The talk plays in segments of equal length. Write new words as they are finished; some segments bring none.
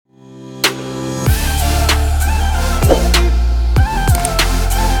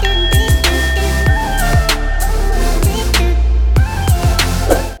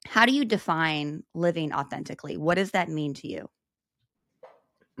how do you define living authentically? What does that mean to you?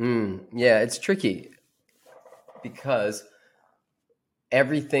 Yeah, it's tricky because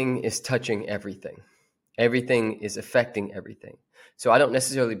everything is touching everything. Everything is affecting everything. So I don't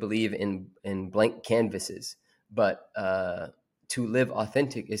necessarily believe in blank canvases, but to live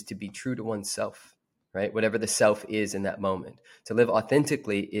authentic is to be true to oneself, right? Whatever the self is in that moment. To live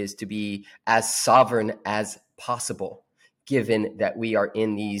authentically is to be as sovereign as possible, given that we are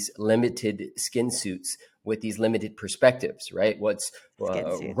in these limited skin suits with these limited perspectives, right? What's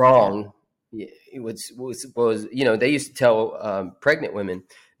Skin suits, wrong? It was they used to tell pregnant women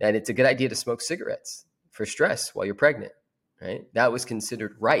that it's a good idea to smoke cigarettes for stress while you're pregnant, right? That was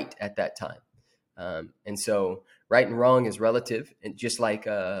considered right at that time. And so right and wrong is relative, and just like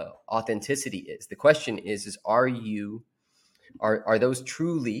authenticity is. The question is are those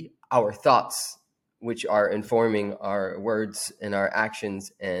truly our thoughts, which are informing our words and our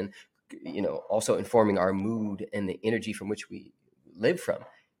actions, and also informing our mood and the energy from which we live from?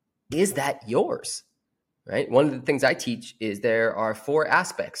 Is that yours? Right? One of the things I teach is there are 4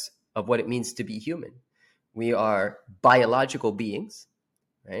 aspects of what it means to be human. We are biological beings,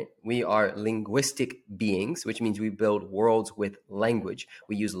 right? We are linguistic beings, which means we build worlds with language.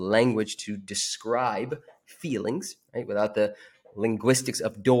 We use language to describe feelings, right? Without the linguistics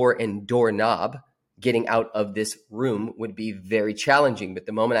of door and doorknob, getting out of this room would be very challenging. But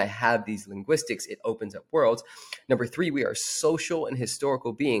the moment I have these linguistics, it opens up worlds. Number 3, we are social and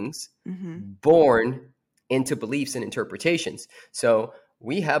historical beings born into beliefs and interpretations. So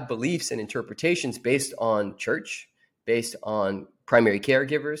we have beliefs and interpretations based on church, based on primary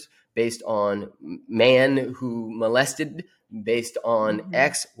caregivers, based on man who molested, based on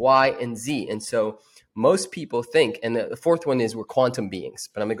X, Y, and Z. And so most people think, and the 4th one is we're quantum beings,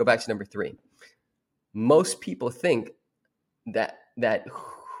 but I'm going to go back to number 3. Most people think that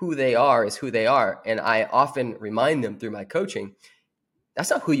who they are is who they are. And I often remind them through my coaching, that's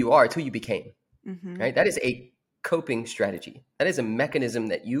not who you are, it's who you became. Right? That is a coping strategy. That is a mechanism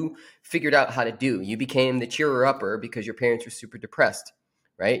that you figured out how to do. You became the cheerer-upper because your parents were super depressed,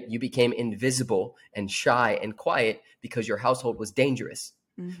 right? You became invisible and shy and quiet because your household was dangerous.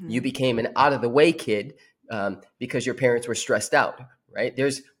 You became an out-of-the-way kid because your parents were stressed out, right?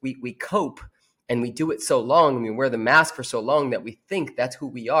 We cope, and we do it so long, and we wear the mask for so long that we think that's who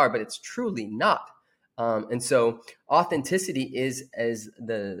we are, but it's truly not. And so authenticity is as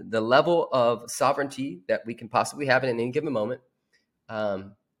the level of sovereignty that we can possibly have in any given moment,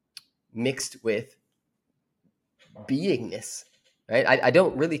 mixed with beingness, right? I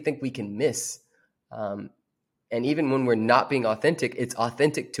don't really think we can miss. And even when we're not being authentic, it's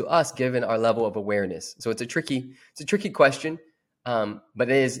authentic to us given our level of awareness. So it's a tricky question, but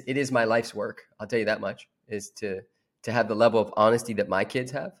it is my life's work. I'll tell you that much, is to have the level of honesty that my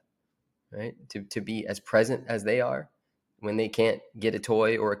kids have. Right? To be as present as they are when they can't get a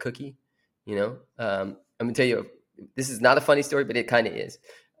toy or a cookie, I'm gonna tell you, this is not a funny story, but it kind of is.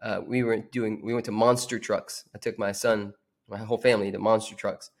 We went to Monster Trucks. I took my son, my whole family to Monster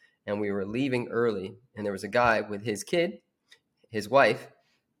Trucks, and we were leaving early, and there was a guy with his kid, his wife,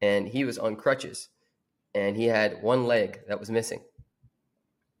 and he was on crutches, and he had one leg that was missing.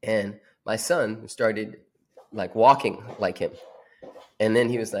 And my son started like walking like him. And then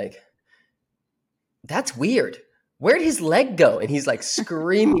he was like, "That's weird. Where'd his leg go?" And he's like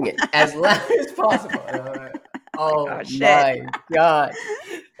screaming it as loud as possible. And I'm like, oh my God.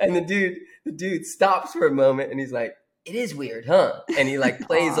 And the dude stops for a moment and he's like, "It is weird, huh?" And he like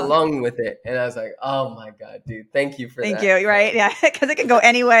plays along with it. And I was like, oh my God, dude, thank you for that. Thank you. Right. Yeah. Because it can go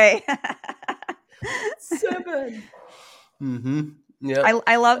any way. 7. Yeah.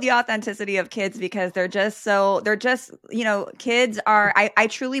 I love the authenticity of kids because they're just, kids are, I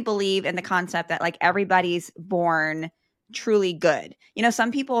truly believe in the concept that like everybody's born truly good.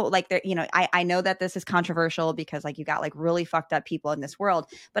 Some people like they're, I know that this is controversial because like you got like really fucked up people in this world,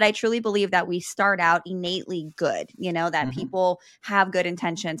 but I truly believe that we start out innately good, that people have good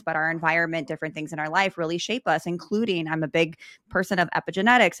intentions, but our environment, different things in our life really shape us, including I'm a big person of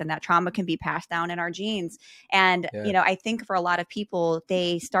epigenetics and that trauma can be passed down in our genes. And, I think for a lot of people,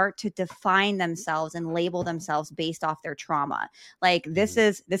 they start to define themselves and label themselves based off their trauma. Like this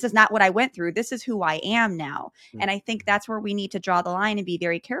is not what I went through. This is who I am now. And I think that's where we need to draw the line and be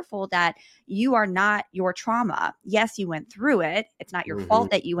very careful that you are not your trauma. Yes, you went through it. It's not your fault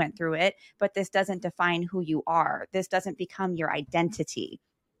that you went through it, but this doesn't define who you are. This doesn't become your identity.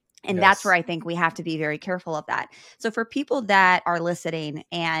 And that's where I think we have to be very careful of that. So for people that are listening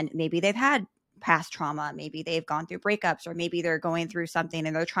and maybe they've had past trauma, maybe they've gone through breakups, or maybe they're going through something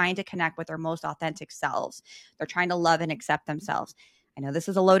and they're trying to connect with their most authentic selves. They're trying to love and accept themselves. I know this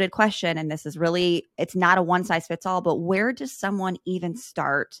is a loaded question, and this is really, it's not a one size fits all, but where does someone even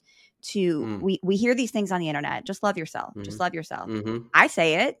start to, we hear these things on the internet, just love yourself, just love yourself. I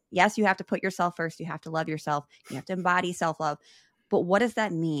say it. Yes, you have to put yourself first. You have to love yourself. You have to embody self-love. But what does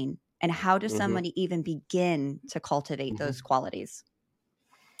that mean? And how does somebody even begin to cultivate those qualities?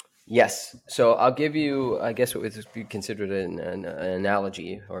 Yes. So I'll give you, I guess, what would be considered an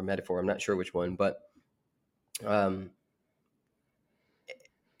analogy or a metaphor. I'm not sure which one, but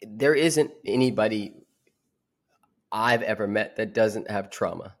there isn't anybody I've ever met that doesn't have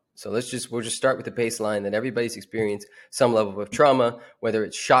trauma. So we'll just start with the baseline that everybody's experienced some level of trauma, whether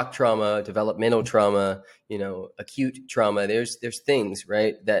it's shock trauma, developmental trauma, acute trauma. There's things,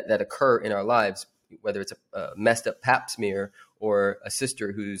 right, that occur in our lives, whether it's a messed up pap smear or a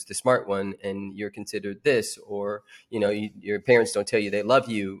sister who's the smart one and you're considered this, or, your parents don't tell you they love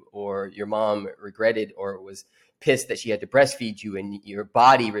you, or your mom regretted or was pissed that she had to breastfeed you, and your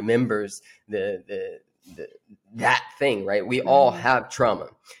body remembers that thing, right? We all have trauma.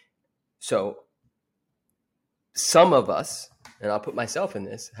 So some of us, and I'll put myself in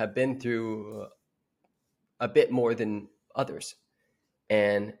this, have been through a bit more than others.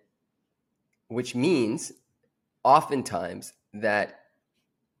 And which means oftentimes that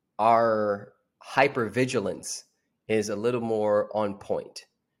our hypervigilance is a little more on point,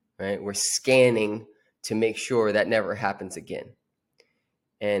 right? We're scanning to make sure that never happens again.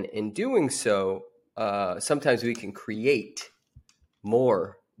 And in doing so, sometimes we can create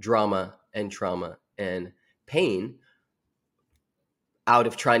more drama and trauma and pain out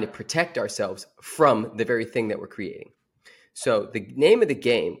of trying to protect ourselves from the very thing that we're creating. So the name of the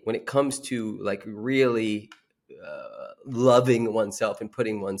game when it comes to like really loving oneself and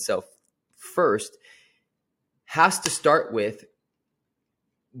putting oneself first has to start with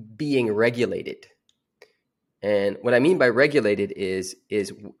being regulated. And what I mean by regulated is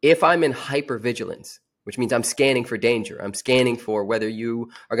if I'm in hypervigilance, which means I'm scanning for danger. I'm scanning for whether you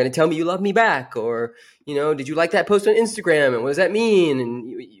are going to tell me you love me back, or, did you like that post on Instagram? And what does that mean? And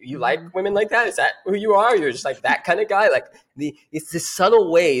you like women like that? Is that who you are? You're just like that kind of guy. Like it's the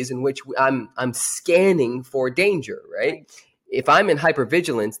subtle ways in which I'm scanning for danger, right? If I'm in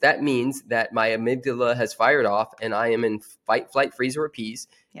hypervigilance, that means that my amygdala has fired off and I am in fight, flight, freeze, or appease.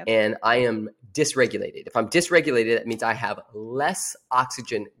 Yep. And I am dysregulated. If I'm dysregulated, that means I have less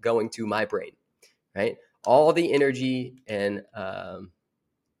oxygen going to my brain. Right? All the energy and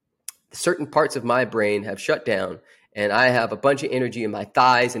certain parts of my brain have shut down, and I have a bunch of energy in my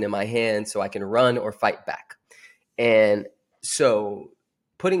thighs and in my hands so I can run or fight back. And so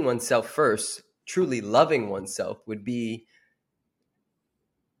putting oneself first, truly loving oneself, would be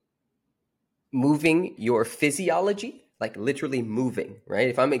moving your physiology, like literally moving, right?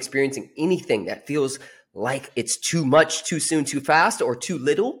 If I'm experiencing anything that feels like it's too much, too soon, too fast, or too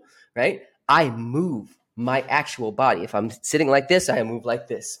little, right? I move my actual body. If I'm sitting like this, I move like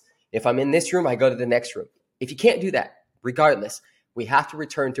this. If I'm in this room, I go to the next room. If you can't do that, regardless, we have to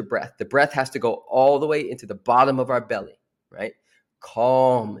return to breath. The breath has to go all the way into the bottom of our belly, right?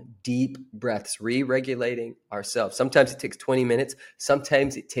 Calm, deep breaths, re-regulating ourselves. Sometimes it takes 20 minutes.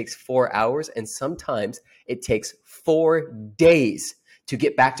 Sometimes it takes 4 hours. And sometimes it takes 4 days to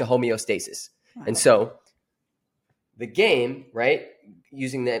get back to homeostasis. Wow. And so the game, right,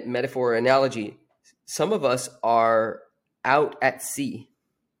 using that metaphor or analogy, some of us are out at sea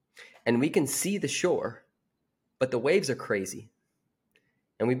and we can see the shore, but the waves are crazy.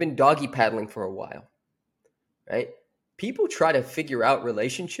 And we've been doggy paddling for a while, right? People try to figure out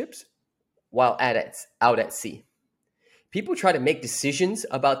relationships while out at sea. People try to make decisions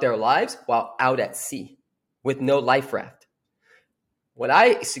about their lives while out at sea with no life raft. What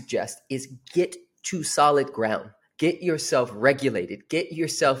I suggest is get to solid ground. Get yourself regulated. Get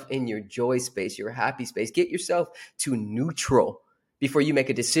yourself in your joy space, your happy space. Get yourself to neutral before you make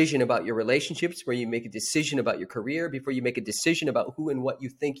a decision about your relationships, before you make a decision about your career, before you make a decision about who and what you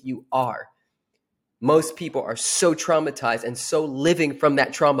think you are. Most people are so traumatized and so living from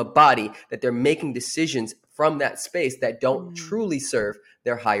that trauma body that they're making decisions from that space that don't truly serve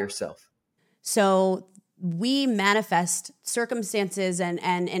their higher self. So we manifest circumstances and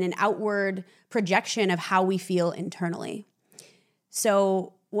an outward projection of how we feel internally.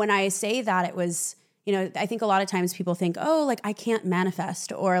 So when I say that, it was, I think a lot of times people think, oh, like I can't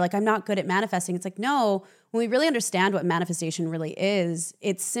manifest, or like I'm not good at manifesting. It's like, no, when we really understand what manifestation really is,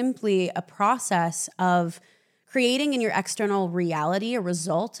 it's simply a process of creating in your external reality a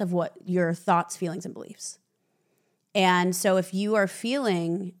result of what your thoughts, feelings, and beliefs. And so if you are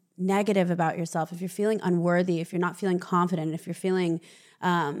feeling negative about yourself, if you're feeling unworthy, if you're not feeling confident, if you're feeling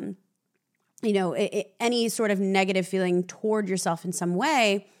any sort of negative feeling toward yourself in some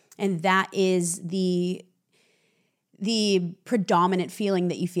way. And that is the predominant feeling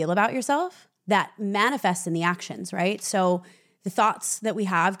that you feel about yourself that manifests in the actions, right? So the thoughts that we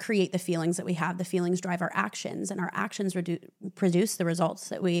have create the feelings that we have. The feelings drive our actions, and our actions produce the results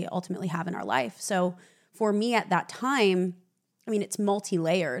that we ultimately have in our life. So for me at that time, I mean, it's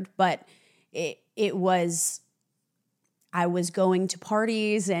multi-layered, but it was, I was going to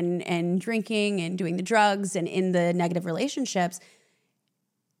parties and drinking and doing the drugs and in the negative relationships,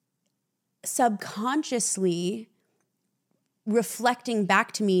 subconsciously reflecting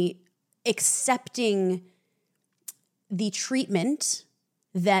back to me, accepting the treatment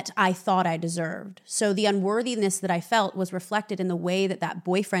that I thought I deserved. So the unworthiness that I felt was reflected in the way that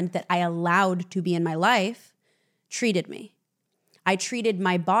boyfriend that I allowed to be in my life treated me. I treated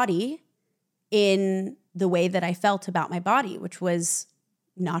my body in the way that I felt about my body, which was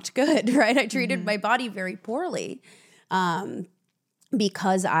not good, right? I treated my body very poorly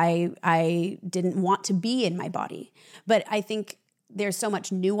because I didn't want to be in my body. But I think there's so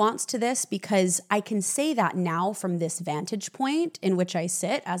much nuance to this because I can say that now from this vantage point in which I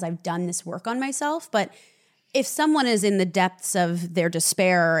sit as I've done this work on myself. But if someone is in the depths of their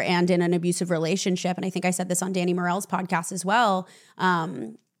despair and in an abusive relationship, and I think I said this on Danny Morell's podcast as well,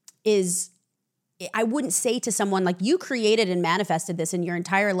 is I wouldn't say to someone like, you created and manifested this in your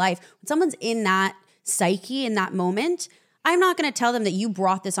entire life. When someone's in that psyche in that moment, I'm not going to tell them that you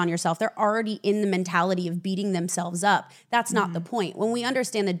brought this on yourself. They're already in the mentality of beating themselves up. That's not the point. When we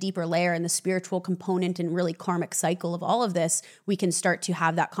understand the deeper layer and the spiritual component and really karmic cycle of all of this, we can start to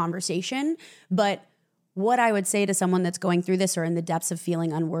have that conversation. But what I would say to someone that's going through this or in the depths of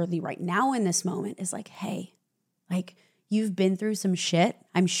feeling unworthy right now in this moment is like, hey, like you've been through some shit,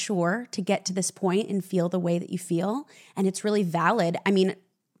 I'm sure, to get to this point and feel the way that you feel. And it's really valid. I mean,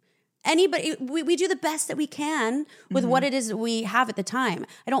 anybody, we do the best that we can with what it is that we have at the time.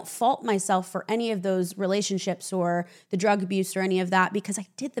 I don't fault myself for any of those relationships or the drug abuse or any of that because I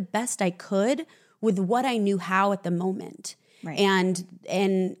did the best I could with what I knew how at the moment. Right.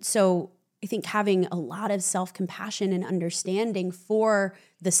 And so I think having a lot of self-compassion and understanding for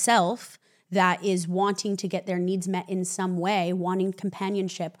the self that is wanting to get their needs met in some way, wanting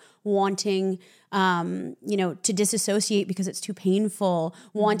companionship, wanting, to disassociate because it's too painful,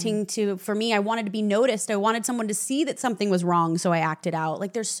 wanting to, for me, I wanted to be noticed. I wanted someone to see that something was wrong, so I acted out.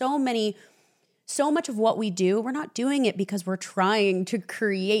 Like there's so much of what we do, we're not doing it because we're trying to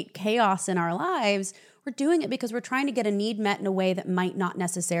create chaos in our lives. We're doing it because we're trying to get a need met in a way that might not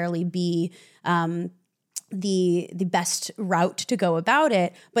necessarily be the best route to go about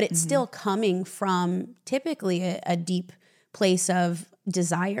it, but it's still coming from typically a deep place of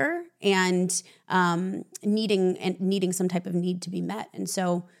desire and needing some type of need to be met. And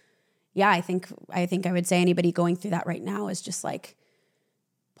so, yeah, I think I would say anybody going through that right now is just like,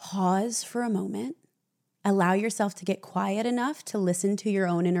 pause for a moment, allow yourself to get quiet enough to listen to your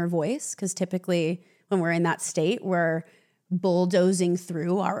own inner voice. Because typically when we're in that state, we're bulldozing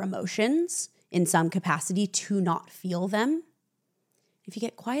through our emotions in some capacity to not feel them. If you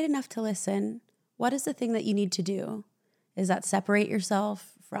get quiet enough to listen, what is the thing that you need to do? Is that separate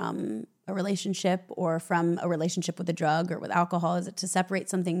yourself from a relationship or from a relationship with a drug or with alcohol? Is it to separate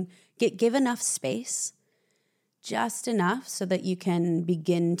something? Give enough space, just enough so that you can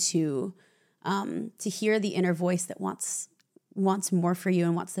begin to hear the inner voice that wants more for you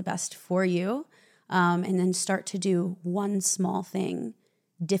and wants the best for you, and then start to do one small thing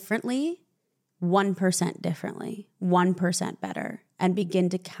differently, 1% differently, 1% better, and begin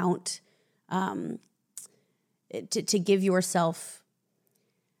to count, to give yourself,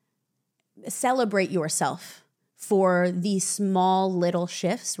 celebrate yourself for these small little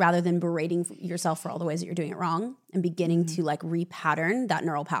shifts rather than berating yourself for all the ways that you're doing it wrong and beginning to like repattern that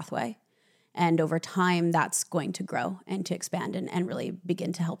neural pathway. And over time, that's going to grow and to expand and really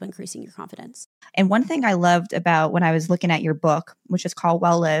begin to help increasing your confidence. And one thing I loved about when I was looking at your book, which is called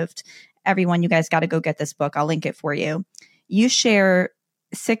Well Lived, everyone, you guys got to go get this book. I'll link it for you. You share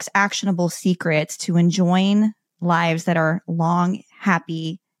 6 actionable secrets to enjoying lives that are long,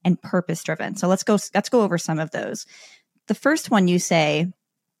 happy, and purpose-driven. So let's go over some of those. The first one, you say,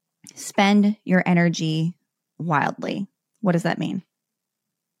 spend your energy wildly. What does that mean?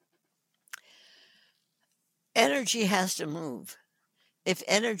 Energy has to move. If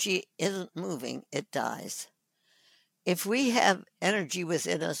energy isn't moving, it dies. If we have energy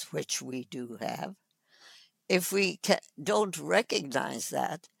within us, which we do have, if we don't recognize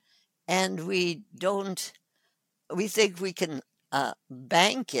that, and we think we can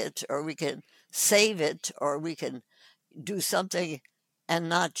bank it, or we can save it, or we can do something and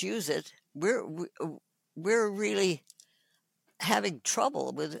not use it, we're we're really having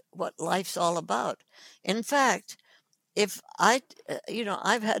trouble with what life's all about. In fact, if I've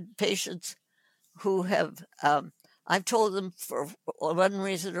had patients who have, I've told them for one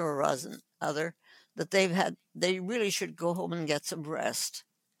reason or other that they really should go home and get some rest.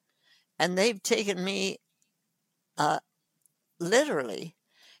 And they've taken me literally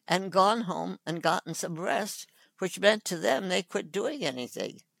and gone home and gotten some rest, which meant to them they quit doing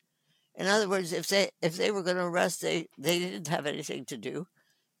anything. In other words, if they were going to rest, they didn't have anything to do,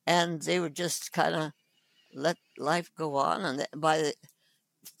 and they would just kind of let life go on, and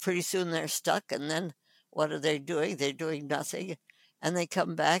pretty soon they're stuck, and then what are they doing? They're doing nothing, and they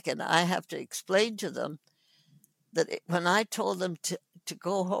come back, and I have to explain to them that when I told them to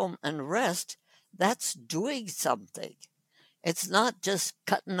go home and rest, that's doing something. It's not just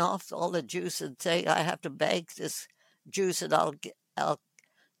cutting off all the juice and saying I have to bank this juice and I'll get I'll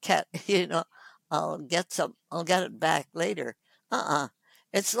get it back later.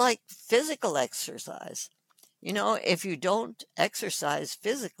 It's like physical exercise. If you don't exercise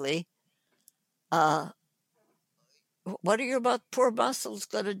physically, what are your poor muscles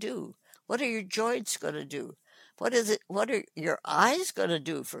going to do? What are your joints going to do? What are your eyes going to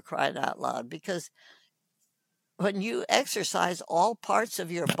do, for crying out loud? Because when you exercise, all parts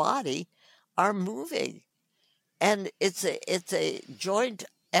of your body are moving, and it's a joint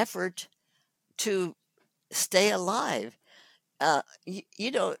effort to stay alive.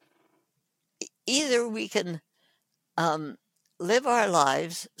 Either we can live our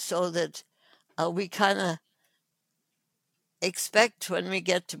lives so that we kind of expect when we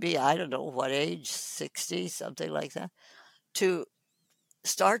get to be, I don't know what age, 60, something like that, to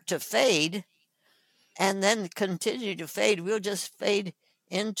start to fade and then continue to fade. We'll just fade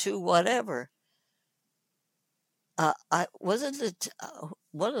into whatever. I wasn't it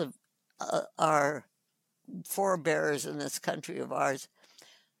one of our forebears in this country of ours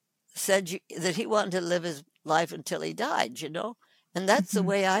said that he wanted to live his life until he died, and that's the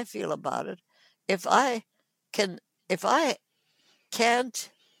way I feel about it. If I can't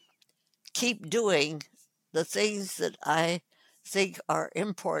keep doing the things that I think are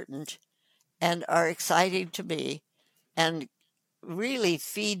important and are exciting to me and really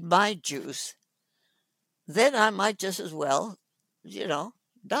feed my juice, then I might just as well,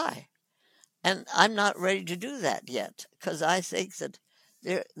 die. And I'm not ready to do that yet, because I think that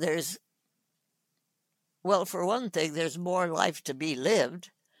there's, well, for one thing, there's more life to be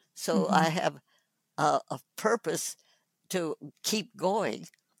lived. So I have a purpose to keep going.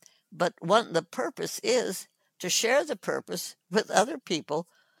 But the purpose is to share the purpose with other people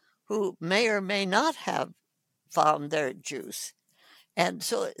who may or may not have found their juice. And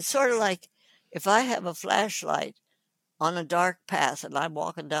so it's sort of like if I have a flashlight on a dark path and I'm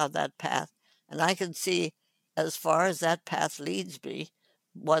walking down that path and I can see as far as that path leads me,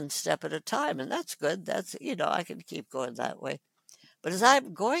 one step at a time. And that's good. That's, I can keep going that way. But as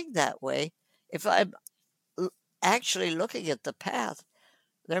I'm going that way, if I'm actually looking at the path,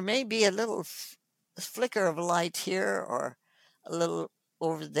 there may be a little flicker of light here or a little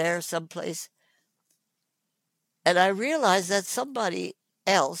over there someplace. And I realize that somebody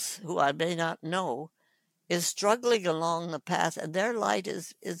else who I may not know is struggling along the path and their light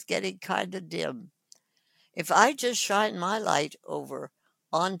is getting kind of dim. If I just shine my light over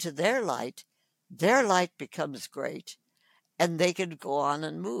onto their light becomes great and they can go on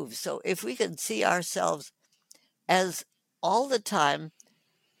and move. So if we can see ourselves as all the time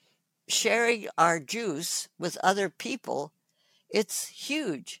sharing our juice with other people, it's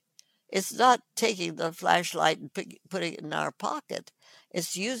huge. It's not taking the flashlight and putting it in our pocket.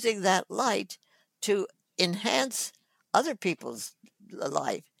 It's using that light to enhance other people's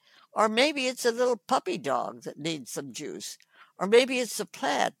life. Or maybe it's a little puppy dog that needs some juice. Or maybe it's a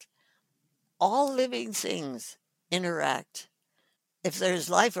plant. All living things interact. If there's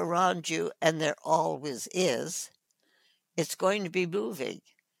life around you, and there always is, it's going to be moving.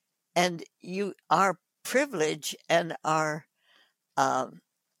 And our privilege and our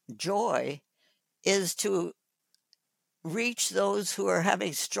joy is to reach those who are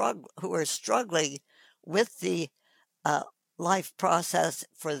who are struggling with the life process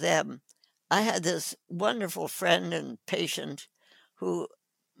for them. I had this wonderful friend and patient who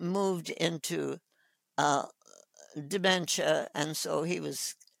moved into dementia, and so he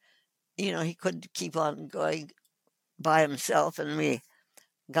was, he couldn't keep on going by himself, and we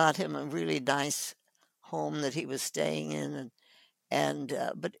got him a really nice home that he was staying in,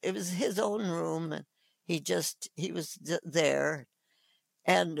 but it was his own room, and he was there.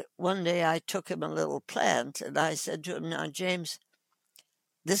 And one day I took him a little plant, and I said to him, "Now, James,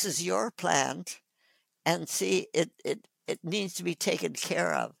 this is your plant, and see, it needs to be taken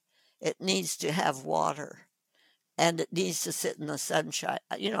care of. It needs to have water, and it needs to sit in the sunshine.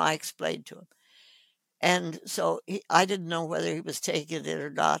 I explained to him. And so I didn't know whether he was taking it or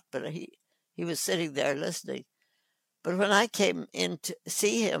not, but he was sitting there listening. But when I came in to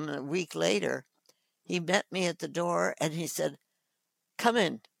see him a week later, he met me at the door and he said, come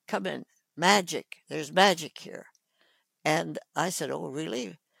in, magic, there's magic here. And I said, oh,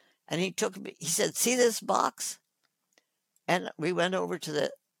 really? And he said, see this box? And we went over to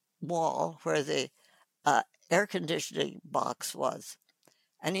the wall where the air conditioning box was.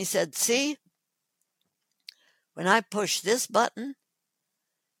 And he said, see, when I push this button,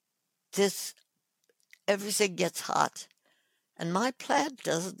 everything gets hot. And my plant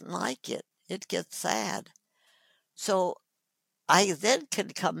doesn't like it. It gets sad. So I then can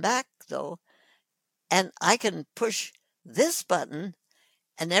come back, though, and I can push this button,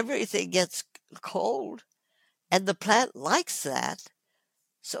 and everything gets cold, and the plant likes that.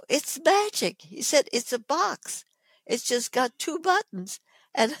 So it's magic. He said, it's a box. It's just got 2 buttons.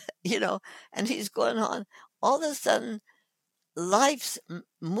 And, and he's going on. All of a sudden, life's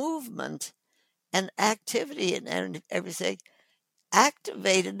movement and activity and everything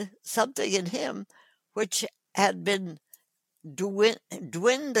activated something in him which had been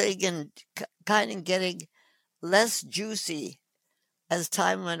dwindling and kind of getting less juicy as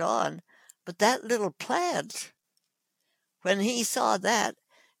time went on. But that little plant, when he saw that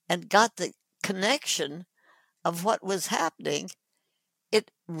and got the connection of what was happening,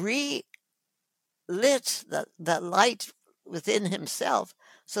 it relit the light within himself,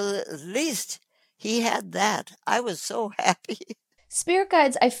 so that at least he had that. I was so happy. Spirit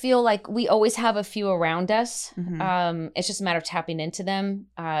guides, I feel like we always have a few around us. It's just a matter of tapping into them.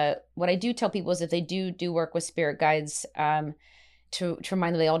 What I do tell people is if they do work with spirit guides, to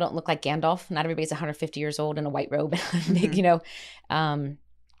remind them they all don't look like Gandalf. Not everybody's 150 years old in a white robe and big,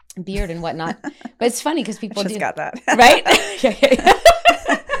 beard and whatnot. But it's funny because people just got that. Right?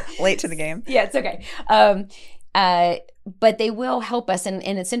 Late to the game. Yeah, it's okay. But they will help us. And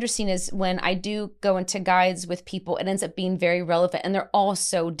it's interesting is when I do go into guides with people, it ends up being very relevant, and they're all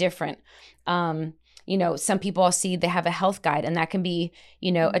so different. Some people I'll see, they have a health guide, and that can be,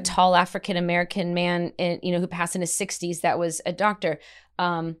 a tall African-American man, who passed in his 60s that was a doctor.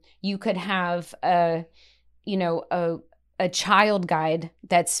 You could have a child guide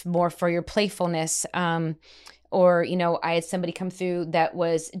that's more for your playfulness. Or, I had somebody come through that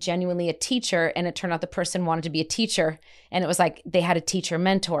was genuinely a teacher, and it turned out the person wanted to be a teacher, and it was like they had a teacher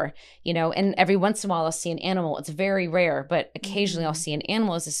mentor, and every once in a while I'll see an animal. It's very rare, but occasionally I'll see an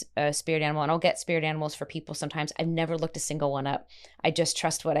animal as a spirit animal, and I'll get spirit animals for people sometimes. I've never looked a single one up. I just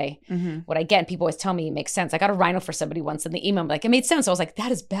trust what I get. And people always tell me it makes sense. I got a rhino for somebody once in the email. I'm like, it made sense. I was like,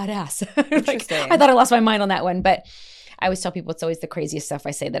 that is badass. I thought I lost my mind on that one, but I always tell people it's always the craziest stuff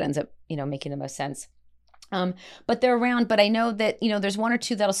I say that ends up, making the most sense. But they're around, but I know that, there's 1 or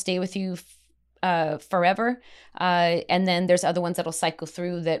 2 that'll stay with you forever. And then there's other ones that'll cycle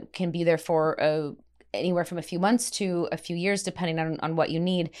through that can be there for anywhere from a few months to a few years, depending on what you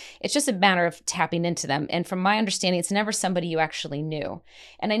need. It's just a matter of tapping into them. And from my understanding, it's never somebody you actually knew.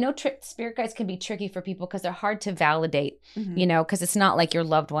 And I know spirit guides can be tricky for people because they're hard to validate, because it's not like your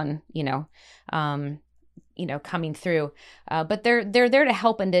loved one, coming through. But they're there to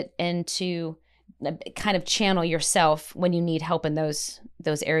help and to kind of channel yourself when you need help in those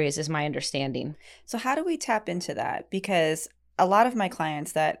areas, is my understanding. So how do we tap into that? Because a lot of my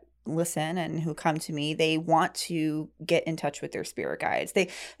clients that listen and who come to me, they want to get in touch with their spirit guides.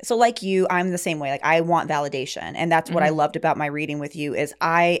 So like you, I'm the same way. Like I want validation. And that's what I loved about my reading with you is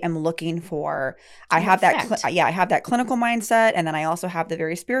I am looking for, I have that clinical mindset. And then I also have the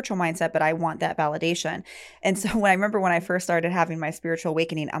very spiritual mindset, but I want that validation. And so when I first started having my spiritual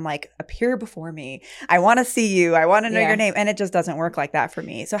awakening, I'm like, appear before me. I want to see you. I want to know your name. And it just doesn't work like that for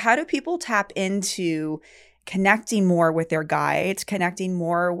me. So how do people tap into connecting more with their guides, connecting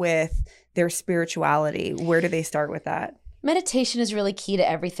more with their spirituality? Where do they start with that? Meditation is really key to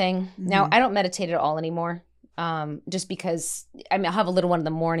everything. Now, I don't meditate at all anymore, just because, I'll have a little one in the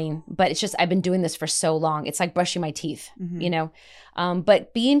morning, but it's just, I've been doing this for so long. It's like brushing my teeth,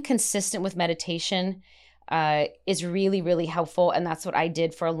 but being consistent with meditation is really, really helpful. And that's what I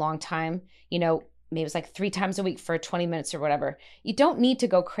did for a long time. Maybe it was like 3 times a week for 20 minutes or whatever. You don't need to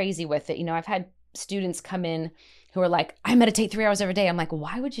go crazy with it. I've had students come in who are like, I meditate 3 hours every day. I'm like,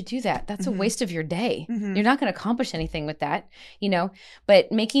 why would you do that? That's a waste of your day. You're not going to accomplish anything with that,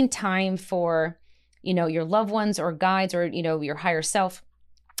 but making time for, your loved ones or guides or, your higher self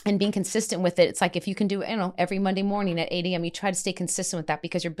and being consistent with it. It's like if you can do it, every Monday morning at 8 a.m., you try to stay consistent with that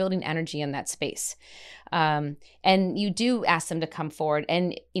because you're building energy in that space. And you do ask them to come forward.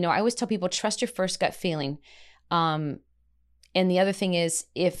 And, I always tell people, trust your first gut feeling. And the other thing is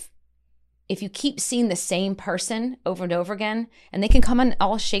if you keep seeing the same person over and over again, and they can come in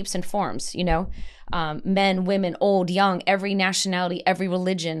all shapes and forms, men, women, old, young, every nationality, every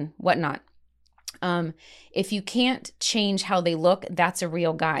religion, whatnot. If you can't change how they look, that's a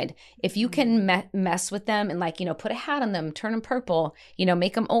real guide. If you can mess with them and put a hat on them, turn them purple,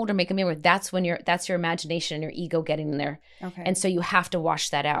 make them older, make them younger, that's your imagination and your ego getting in there. Okay. And so you have to wash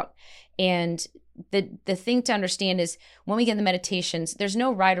that out. And the thing to understand is when we get in the meditations, there's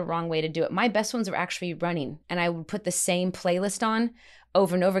no right or wrong way to do it. My best ones are actually running, and I would put the same playlist on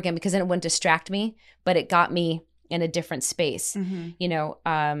over and over again because then it wouldn't distract me, but it got me in a different space.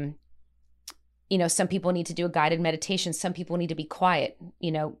 Mm-hmm. Some people need to do a guided meditation. Some people need to be quiet,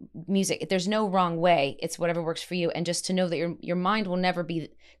 music. There's no wrong way. It's whatever works for you. And just to know that your mind will never be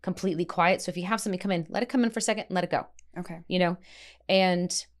completely quiet. So if you have something come in, let it come in for a second and let it go. Okay.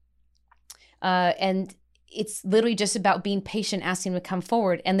 And it's literally just about being patient, asking them to come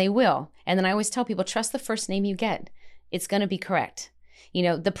forward, and they will. And then I always tell people, trust the first name you get. It's going to be correct.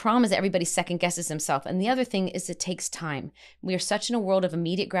 The problem is that everybody second guesses himself. And the other thing is it takes time. We are such in a world of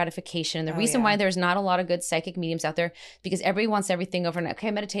immediate gratification. And the reason why there's not a lot of good psychic mediums out there is because everybody wants everything overnight. Okay,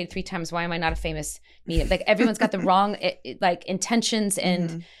 I meditated 3 times. Why am I not a famous medium? Like everyone's got the wrong intentions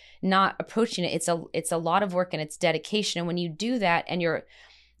and not approaching it. It's a lot of work and it's dedication. And when you do that and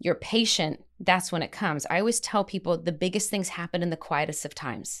you're patient, that's when it comes. I always tell people the biggest things happen in the quietest of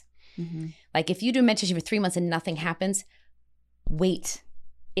times. Mm-hmm. Like if you do meditation for 3 months and nothing happens, wait,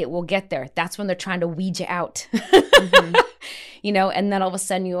 it will get there. That's when they're trying to weed you out, Mm-hmm. And then all of a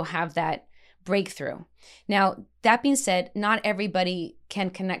sudden you'll have that breakthrough. Now, that being said, not everybody can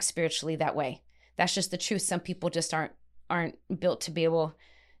connect spiritually that way. That's just the truth. Some people just aren't built to be able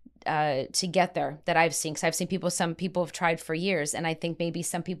to get there that I've seen. Because I've seen some people have tried for years. And I think maybe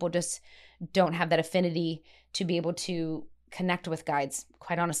some people just don't have that affinity to be able to connect with guides,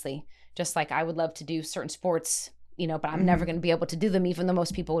 quite honestly. Just like I would love to do certain sports, but I'm never going to be able to do them, even though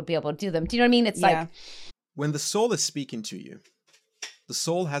most people would be able to do them. Do you know what I mean? It's like when the soul is speaking to you, the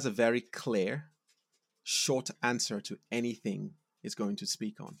soul has a very clear, short answer to anything it's going to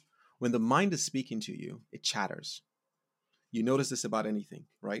speak on. When the mind is speaking to you, it chatters. You notice this about anything,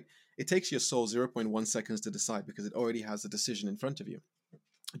 right? It takes your soul 0.1 seconds to decide because it already has a decision in front of you.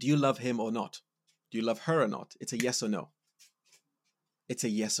 Do you love him or not? Do you love her or not? It's a yes or no. It's a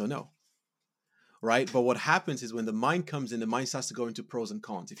yes or no. Right? But what happens is when the mind comes in, the mind starts to go into pros and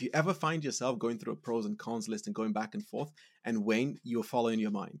cons. If you ever find yourself going through a pros and cons list and going back and forth and weighing, you're following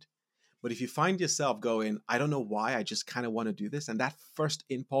your mind. But if you find yourself going, I don't know why, I just kind of want to do this. And that first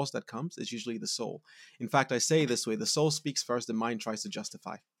impulse that comes is usually the soul. In fact, I say it this way, the soul speaks first, the mind tries to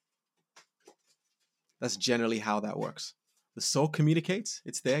justify. That's generally how that works. The soul communicates,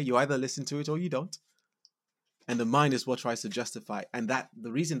 it's there. You either listen to it or you don't. And the mind is what tries to justify. And that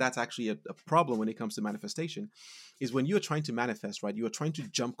the reason that's actually a problem when it comes to manifestation is when you're trying to manifest, right? You're trying to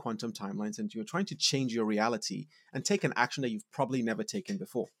jump quantum timelines and you're trying to change your reality and take an action that you've probably never taken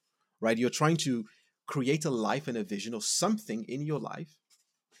before, right? You're trying to create a life and a vision or something in your life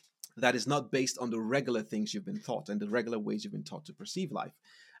that is not based on the regular things you've been taught and the regular ways you've been taught to perceive life.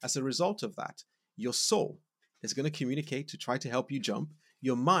 As a result of that, your soul is going to communicate to try to help you jump.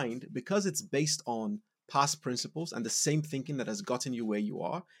 Your mind, because it's based on past principles and the same thinking that has gotten you where you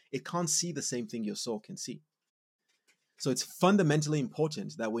are, it can't see the same thing your soul can see. So it's fundamentally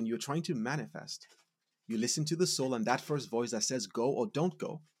important that when you're trying to manifest, you listen to the soul and that first voice that says go or don't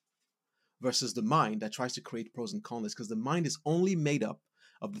go, versus the mind that tries to create pros and cons, because the mind is only made up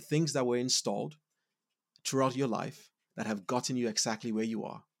of the things that were installed throughout your life that have gotten you exactly where you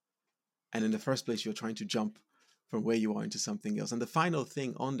are. And in the first place, you're trying to jump from where you are into something else. And the final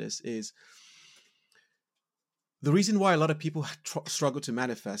thing on this is the reason why a lot of people struggle to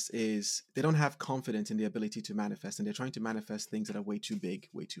manifest is they don't have confidence in the ability to manifest, and they're trying to manifest things that are way too big,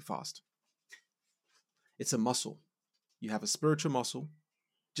 way too fast. It's a muscle. You have a spiritual muscle,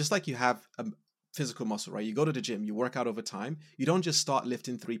 just like you have a physical muscle, right? You go to the gym, you work out over time. You don't just start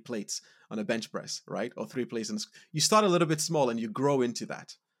lifting 3 plates on a bench press, right? Or 3 plates. You start a little bit small and you grow into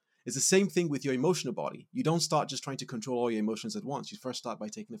that. It's the same thing with your emotional body. You don't start just trying to control all your emotions at once. You first start by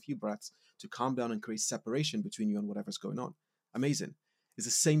taking a few breaths to calm down and create separation between you and whatever's going on. Amazing. It's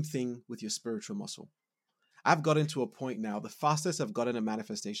the same thing with your spiritual muscle. I've gotten to a point now, the fastest I've gotten a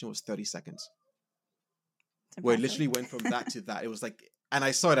manifestation was 30 seconds. Where it literally went from that to that. It was like, and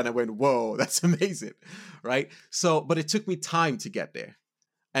I saw it and I went, whoa, that's amazing, right? So, but it took me time to get there.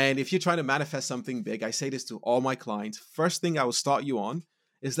 And if you're trying to manifest something big, I say this to all my clients. First thing I will start you on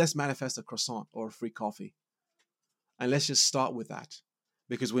is let's manifest a croissant or a free coffee. And let's just start with that.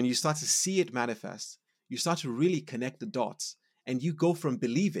 Because when you start to see it manifest, you start to really connect the dots and you go from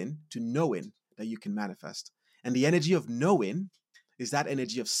believing to knowing that you can manifest. And the energy of knowing is that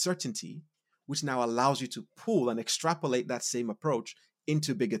energy of certainty, which now allows you to pull and extrapolate that same approach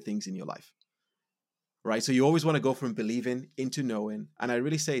into bigger things in your life. Right? So you always want to go from believing into knowing. And I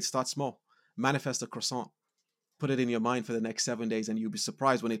really say it starts small. Manifest a croissant. Put it in your mind for the next 7 days and you'll be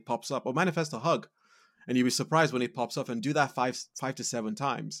surprised when it pops up. Or manifest a hug and you'll be surprised when it pops up, and do that five to 7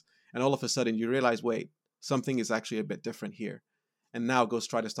 times. And all of a sudden you realize, wait, something is actually a bit different here. And now go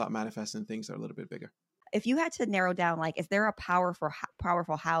try to start manifesting things that are a little bit bigger. If you had to narrow down, like, is there a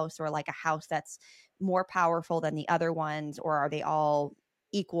powerful house, or like a house that's more powerful than the other ones, or are they all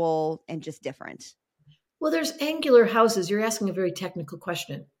equal and just different? Well, there's angular houses. You're asking a very technical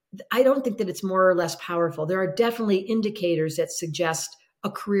question. I don't think that it's more or less powerful. There are definitely indicators that suggest a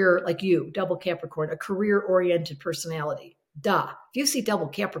career like you, double Capricorn, a career-oriented personality. Duh. If you see double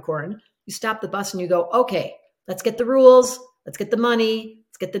Capricorn, you stop the bus and you go, okay, let's get the rules, let's get the money,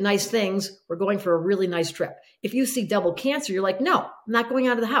 let's get the nice things. We're going for a really nice trip. If you see double Cancer, you're like, no, I'm not going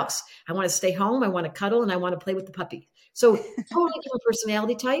out of the house. I want to stay home, I want to cuddle, and I want to play with the puppy. So totally different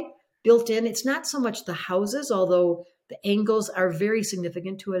personality type built in. It's not so much the houses, although the angles are very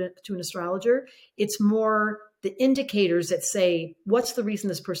significant to an astrologer. It's more the indicators that say, what's the reason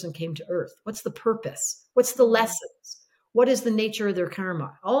this person came to Earth? What's the purpose? What's the lessons? What is the nature of their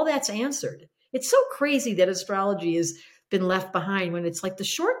karma? All that's answered. It's so crazy that astrology has been left behind when it's like the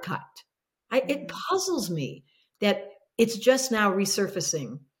shortcut. It puzzles me that it's just now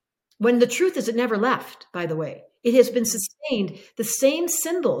resurfacing, when the truth is it never left, by the way. It has been sustained. The same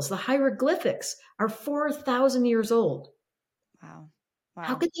symbols, the hieroglyphics, are 4,000 years old. Wow.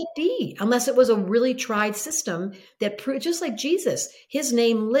 How could that be? Unless it was a really tried system that proved, just like Jesus, his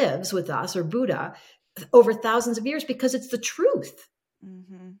name lives with us, or Buddha, over thousands of years because it's the truth.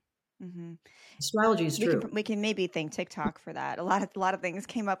 Mm-hmm. Mm-hmm. Astrology is true. We can maybe thank TikTok for that. A lot of things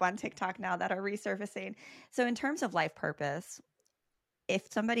came up on TikTok now that are resurfacing. So in terms of life purpose, if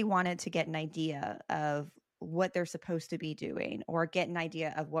somebody wanted to get an idea of what they're supposed to be doing, or get an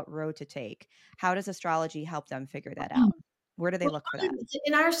idea of what road to take, how does astrology help them figure that out? Where do they look for that?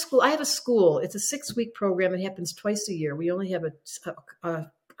 In our school, I have a school. It's a 6-week program. It happens twice a year. We only have a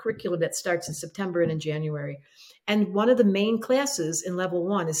curriculum that starts in September and in January. And one of the main classes in level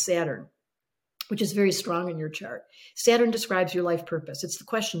 1 is Saturn, which is very strong in your chart. Saturn describes your life purpose. It's the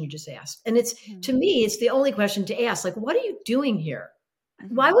question you just asked. And it's, to me, it's the only question to ask. Like, what are you doing here?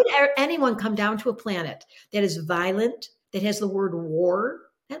 Why would anyone come down to a planet that is violent, that has the word war?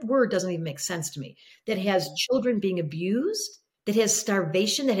 That word doesn't even make sense to me. That has children being abused, that has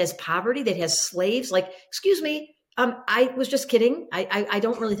starvation, that has poverty, that has slaves. Like, excuse me, I was just kidding. I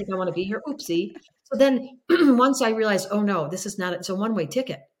don't really think I want to be here. Oopsie. So then once I realized, oh no, this is not, it's a one-way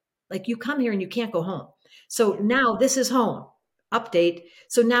ticket. Like, you come here and you can't go home. So now this is home. Update.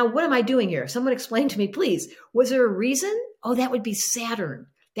 So now what am I doing here? Someone explain to me, please. Was there a reason? Oh, that would be Saturn.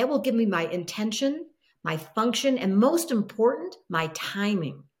 That will give me my intention, my function, and most important, my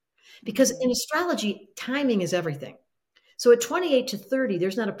timing. Because in astrology, timing is everything. So at 28 to 30,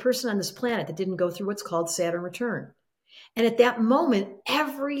 there's not a person on this planet that didn't go through what's called Saturn return. And at that moment,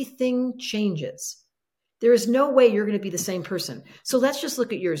 everything changes. There is no way you're going to be the same person. So let's just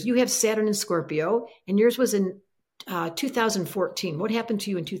look at yours. You have Saturn in Scorpio, and yours was in 2014. What happened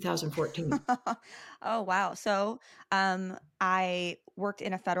to you in 2014? Oh, wow. So I worked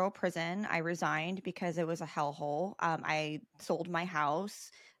in a federal prison. I resigned because it was a hellhole. I sold my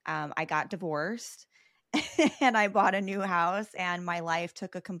house. I got divorced and I bought a new house, and my life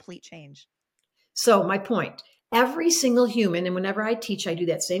took a complete change. So my point, every single human, and whenever I teach, I do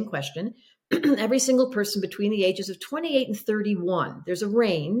that same question. Every single person between the ages of 28 and 31, there's a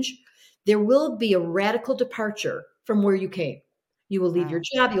range. There will be a radical departure from where you came. You will leave your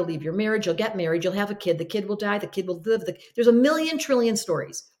job, you'll leave your marriage, you'll get married, you'll have a kid, the kid will die, the kid will live. There's a million trillion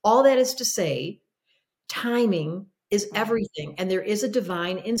stories. All that is to say, timing is everything. And there is a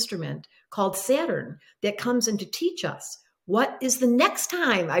divine instrument called Saturn that comes in to teach us what is the next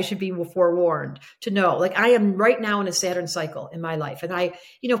time I should be forewarned to know. Like, I am right now in a Saturn cycle in my life. And I,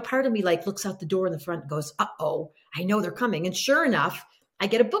 part of me like looks out the door in the front and goes, uh-oh, I know they're coming. And sure enough, I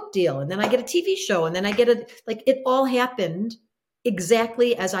get a book deal, and then I get a TV show, and then I get it all happened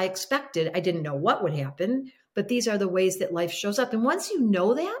exactly as I expected. I didn't know what would happen, but these are the ways that life shows up. And once you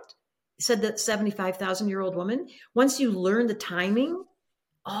know that, said that 75,000-year-old woman, once you learn the timing,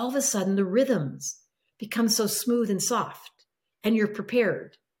 all of a sudden the rhythms become so smooth and soft, and you're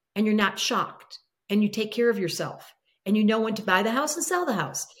prepared. and you're not shocked, and you take care of yourself, and you know when to buy the house and sell the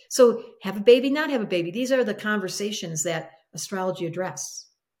house. So have a baby, not have a baby. These are the conversations that astrology address.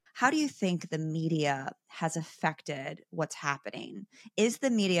 How do you think the media has affected what's happening? Is the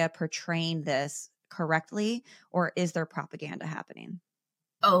media portraying this correctly, or is there propaganda happening?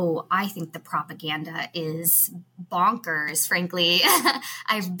 Oh, I think the propaganda is bonkers, frankly.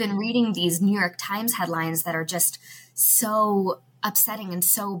 I've been reading these New York Times headlines that are just so upsetting and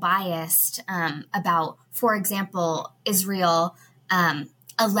so biased about, for example, Israel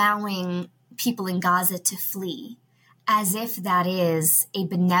allowing people in Gaza to flee, as if that is a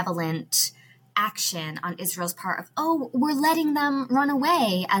benevolent action on Israel's part of, oh, we're letting them run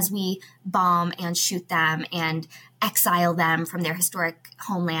away as we bomb and shoot them and exile them from their historic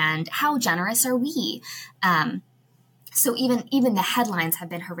homeland. How generous are we? So even the headlines have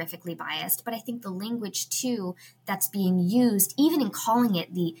been horrifically biased, but I think the language too that's being used, even in calling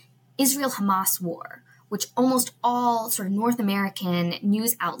it the Israel-Hamas war, which almost all sort of North American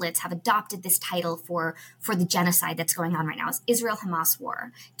news outlets have adopted this title for the genocide that's going on right now, is Israel-Hamas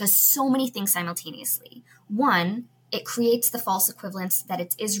war. It does so many things simultaneously. One, it creates the false equivalence that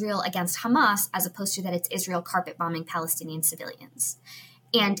it's Israel against Hamas as opposed to that it's Israel carpet bombing Palestinian civilians.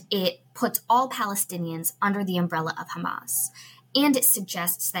 And it puts all Palestinians under the umbrella of Hamas. And it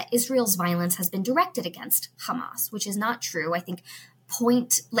suggests that Israel's violence has been directed against Hamas, which is not true. I think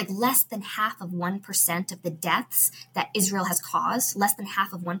less than half of 1% of the deaths that Israel has caused, less than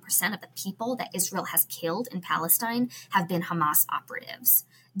half of 1% of the people that Israel has killed in Palestine have been Hamas operatives.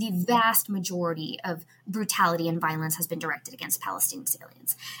 The vast majority of brutality and violence has been directed against Palestinian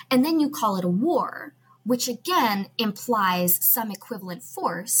civilians. And then you call it a war, which again implies some equivalent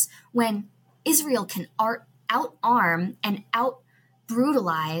force when Israel can out-arm and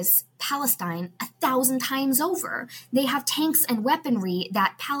out-brutalize Palestine 1,000 times over. They have tanks and weaponry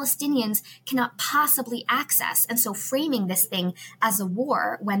that Palestinians cannot possibly access. And so framing this thing as a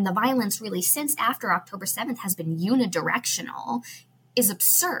war when the violence really since after October 7th has been unidirectional is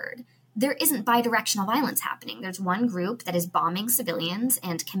absurd. There isn't bidirectional violence happening. There's one group that is bombing civilians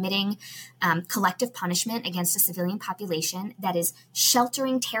and committing collective punishment against a civilian population that is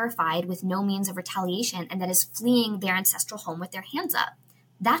sheltering terrified with no means of retaliation and that is fleeing their ancestral home with their hands up.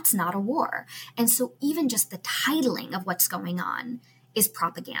 That's not a war. And so even just the titling of what's going on is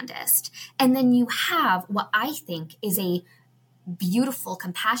propagandist. And then you have what I think is a beautiful,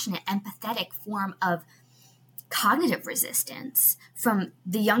 compassionate, empathetic form of cognitive resistance from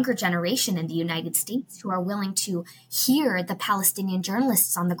the younger generation in the United States who are willing to hear the Palestinian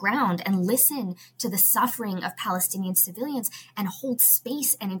journalists on the ground and listen to the suffering of Palestinian civilians and hold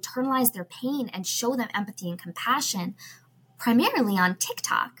space and internalize their pain and show them empathy and compassion, primarily on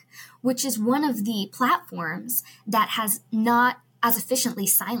TikTok, which is one of the platforms that has not as efficiently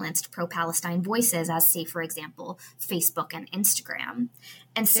silenced pro-Palestine voices as, say, for example, Facebook and Instagram.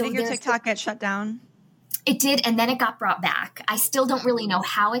 And so did your TikTok get shut down? It did, and then it got brought back. I still don't really know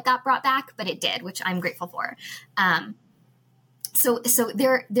how it got brought back, but it did, which I'm grateful for. So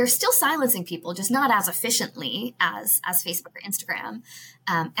they're still silencing people, just not as efficiently as Facebook or Instagram.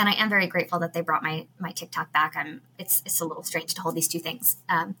 And I am very grateful that they brought my TikTok back. It's a little strange to hold these two things.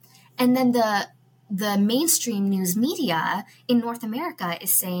 And then the mainstream news media in North America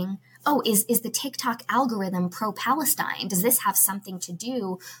is saying, oh, is the TikTok algorithm pro-Palestine? Does this have something to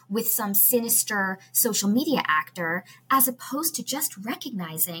do with some sinister social media actor, as opposed to just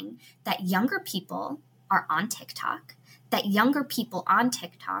recognizing that younger people are on TikTok, that younger people on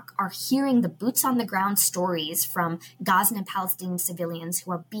TikTok are hearing the boots on the ground stories from Gazan and Palestinian civilians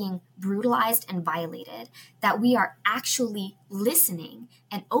who are being brutalized and violated, that we are actually listening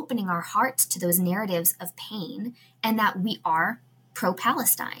and opening our hearts to those narratives of pain, and that we are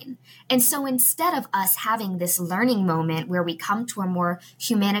pro-Palestine. And so instead of us having this learning moment where we come to a more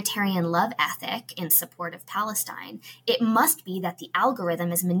humanitarian love ethic in support of Palestine, it must be that the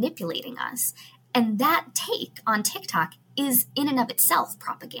algorithm is manipulating us. And that take on TikTok is in and of itself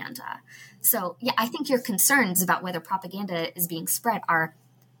propaganda. So yeah, I think your concerns about whether propaganda is being spread are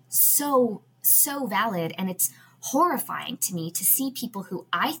so valid. And it's horrifying to me to see people who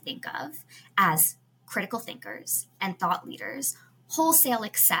I think of as critical thinkers and thought leaders wholesale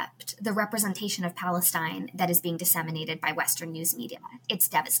accept the representation of Palestine that is being disseminated by Western news media. It's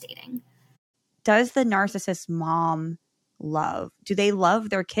devastating. Does the narcissist mom do they love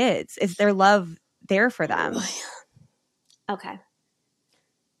their kids? Is their love there for them? Okay.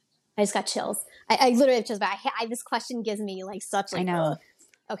 I just got chills. I literally have chills, but this question gives me like such like, I know.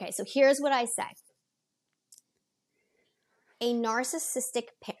 Okay, so here's what I say. a narcissistic,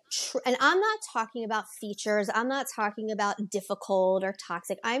 and I'm not talking about features, I'm not talking about difficult or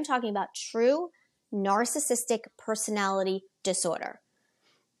toxic, I'm talking about true narcissistic personality disorder.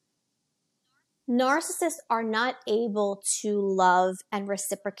 Narcissists are not able to love and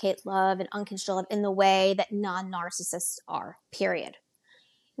reciprocate love and unconditional love in the way that non-narcissists are, period.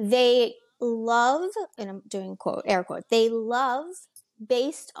 They love, and I'm doing quote, air quote, they love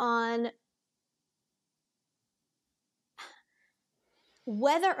based on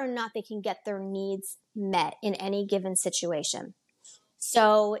whether or not they can get their needs met in any given situation.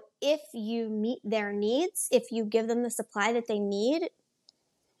 So if you meet their needs, if you give them the supply that they need,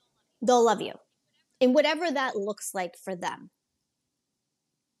 they'll love you in whatever that looks like for them.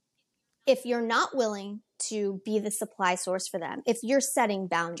 If you're not willing to be the supply source for them, if you're setting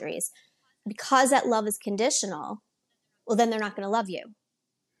boundaries, because that love is conditional, well, then they're not going to love you.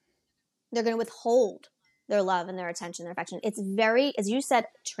 They're going to withhold their love and their attention, their affection. It's very, as you said,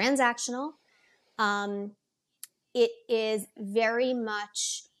 transactional. It is very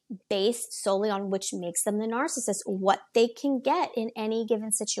much based solely on which makes them the narcissist, what they can get in any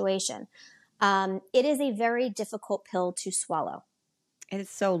given situation. It is a very difficult pill to swallow.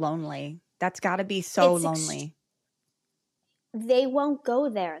 It's so lonely. That's got to be so lonely. They won't go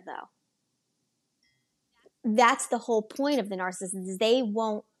there, though. That's the whole point of the narcissist, is they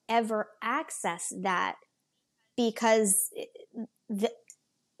won't ever access that, because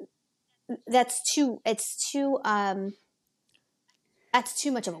that's too much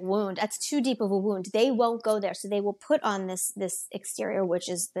of a wound. That's too deep of a wound. They won't go there. So they will put on this exterior, which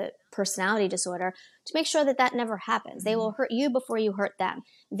is the personality disorder, to make sure that that never happens. They will hurt you before you hurt them.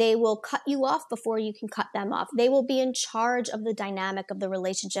 They will cut you off before you can cut them off. They will be in charge of the dynamic of the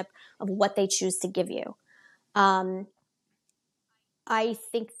relationship, of what they choose to give you. I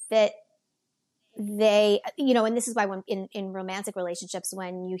think that they, and this is why when in romantic relationships,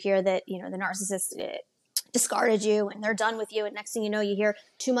 when you hear that, the narcissist discarded you and they're done with you, and next thing you know, you hear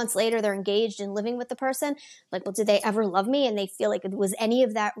 2 months later they're engaged and living with the person, like, well, did they ever love me? And they feel like, was any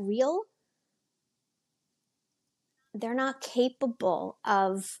of that real? They're not capable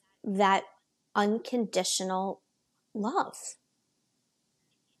of that unconditional love.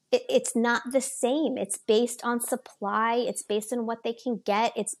 It's not the same. It's based on supply. It's based on what they can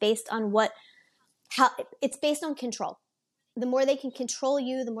get. It's based on it's based on control. The more they can control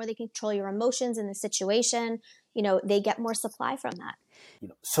you, the more they can control your emotions in the situation, they get more supply from that.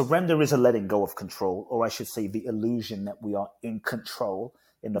 Surrender is a letting go of control, or I should say the illusion that we are in control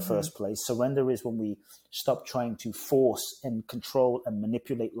in the first place. Surrender is when we stop trying to force and control and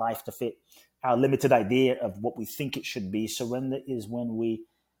manipulate life to fit our limited idea of what we think it should be. Surrender is when we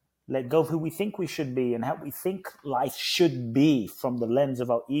let go of who we think we should be and how we think life should be from the lens of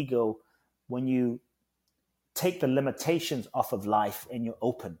our ego. When you take the limitations off of life and you're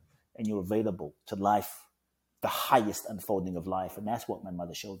open and you're available to life, the highest unfolding of life. And that's what my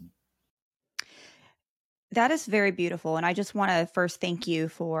mother showed me. That is very beautiful. And I just want to first thank you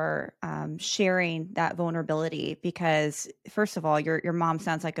for sharing that vulnerability, because first of all, your mom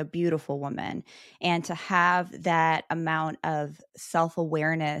sounds like a beautiful woman. And to have that amount of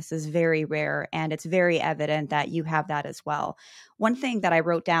self-awareness is very rare. And it's very evident that you have that as well. One thing that I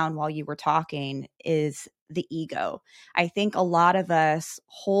wrote down while you were talking is the ego. I think a lot of us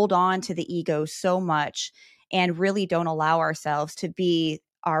hold on to the ego so much and really don't allow ourselves to be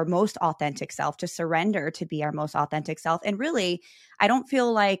our most authentic self, to surrender to be our most authentic self. And really, I don't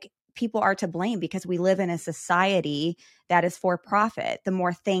feel like people are to blame, because we live in a society that is for profit. The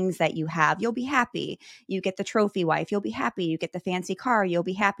more things that you have, you'll be happy. You get the trophy wife, you'll be happy. You get the fancy car, you'll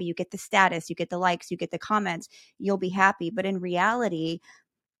be happy. You get the status, you get the likes, you get the comments, you'll be happy. But in reality,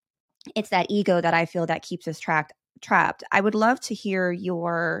 it's that ego that I feel that keeps us trapped. I would love to hear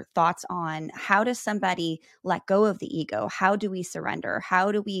your thoughts on, how does somebody let go of the ego? How do we surrender?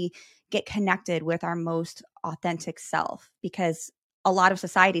 How do we get connected with our most authentic self? Because a lot of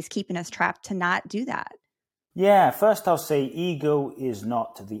society is keeping us trapped to not do that. Yeah, first I'll say ego is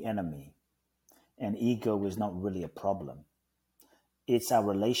not the enemy, and ego is not really a problem. It's our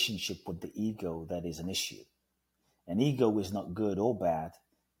relationship with the ego that is an issue. And ego is not good or bad.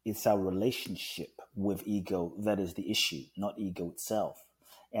 It's our relationship with ego that is the issue, not ego itself.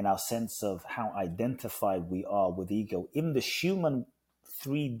 And our sense of how identified we are with ego. In the human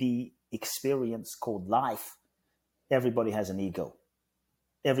 3D experience called life, everybody has an ego.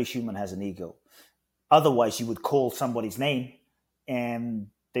 Every human has an ego. Otherwise, you would call somebody's name and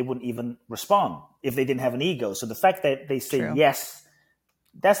they wouldn't even respond if they didn't have an ego. So the fact that they say True. yes,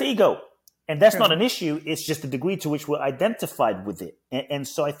 that's ego. And that's True. not an issue. It's just the degree to which we're identified with it. And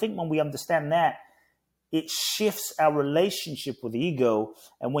so I think when we understand that, it shifts our relationship with ego.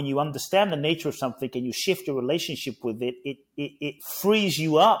 And when you understand the nature of something and you shift your relationship with it, it frees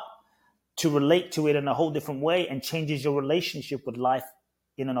you up to relate to it in a whole different way and changes your relationship with life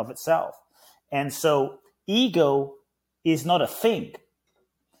in and of itself. And so ego is not a thing.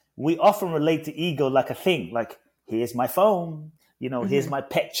 We often relate to ego like a thing, like here's my phone, here's my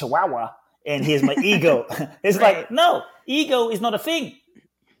pet chihuahua, and here's my ego. It's Right. like, no, ego is not a thing.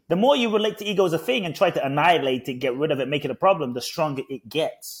 The more you relate to ego as a thing and try to annihilate it, get rid of it, make it a problem, the stronger it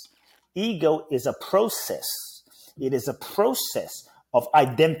gets. Ego is a process. It is a process of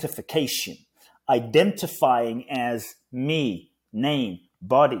identification, identifying as me, name,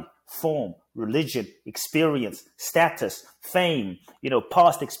 body, form, religion, experience, status, fame,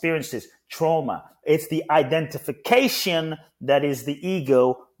 past experiences, trauma. It's the identification that is the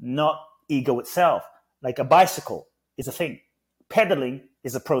ego, not ego itself. Like a bicycle is a thing. Pedaling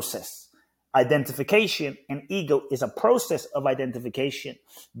is a process. Identification and ego is a process of identification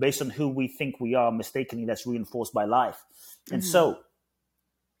based on who we think we are mistakenly, that's reinforced by life. And so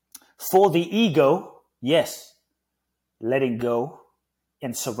for the ego, yes, letting go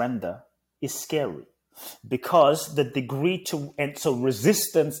and surrender is scary because the degree to, and so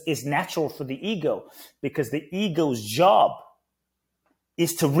resistance is natural for the ego because the ego's job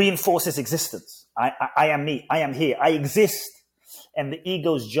is to reinforce its existence. I am me, I am here, I exist. And the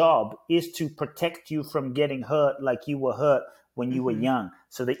ego's job is to protect you from getting hurt like you were hurt when you were young.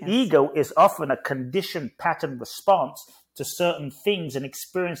 So the ego is often a conditioned pattern response to certain things and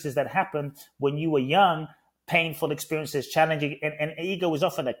experiences that happen when you were young, painful experiences, challenging. And ego is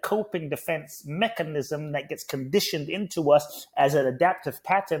often a coping defense mechanism that gets conditioned into us as an adaptive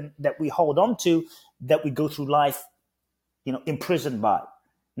pattern that we hold on to, that we go through life, imprisoned by,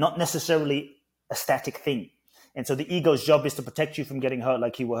 not necessarily a static thing. And so the ego's job is to protect you from getting hurt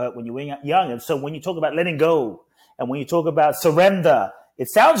like you were hurt when you were young. And so when you talk about letting go and when you talk about surrender, it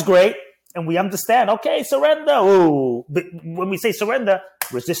sounds great and we understand, okay, surrender. Oh, but when we say surrender,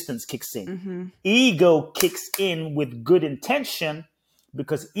 resistance kicks in. Ego kicks in with good intention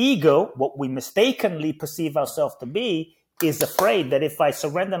because ego, what we mistakenly perceive ourselves to be, is afraid that if I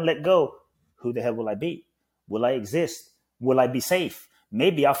surrender and let go, who the hell will I be? Will I exist? Will I be safe?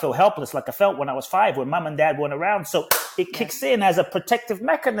 Maybe I'll feel helpless like I felt when I was 5, when mom and dad weren't around. So it kicks in as a protective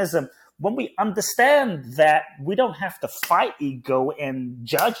mechanism. When we understand that we don't have to fight ego and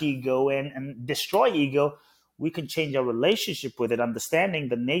judge ego and destroy ego, we can change our relationship with it, understanding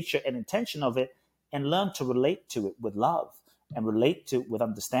the nature and intention of it, and learn to relate to it with love and relate to it with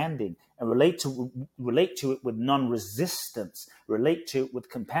understanding and relate to it with non-resistance, relate to it with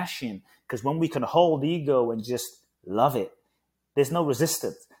compassion. Because when we can hold ego and just love it, there's no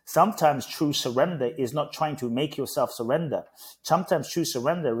resistance. Sometimes true surrender is not trying to make yourself surrender. Sometimes true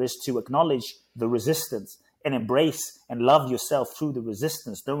surrender is to acknowledge the resistance and embrace and love yourself through the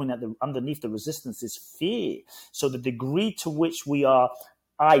resistance, knowing that underneath the resistance is fear. So the degree to which we are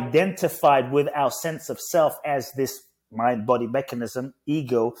identified with our sense of self as this mind-body mechanism,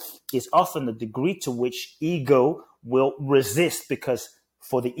 ego, is often the degree to which ego will resist, because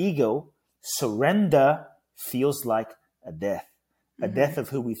for the ego, surrender feels like a death. A death of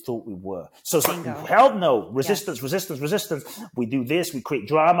who we thought we were. So hell no, resistance. We do this, we create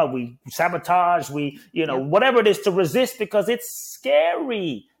drama, we sabotage, whatever it is to resist because it's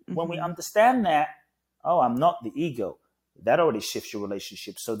scary. When we understand that, I'm not the ego, that already shifts your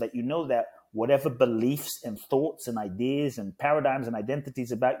relationship so that you know that whatever beliefs and thoughts and ideas and paradigms and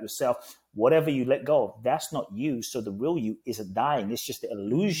identities about yourself, whatever you let go of, that's not you. So the real you isn't dying. It's just the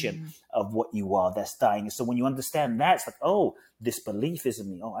illusion of what you are that's dying. And so when you understand that, it's like, this belief isn't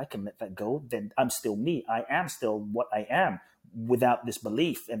me. I can let that go. Then I'm still me. I am still what I am without this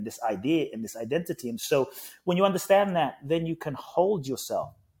belief and this idea and this identity. And so when you understand that, then you can hold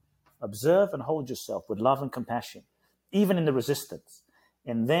yourself, observe and hold yourself with love and compassion, even in the resistance.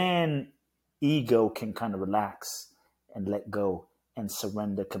 And then ego can kind of relax and let go, and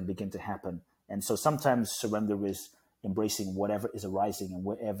surrender can begin to happen. And so sometimes surrender is embracing whatever is arising and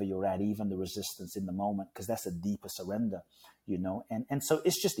wherever you're at, even the resistance in the moment, because that's a deeper surrender, And so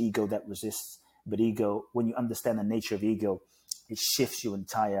it's just ego that resists. But ego, when you understand the nature of ego, it shifts your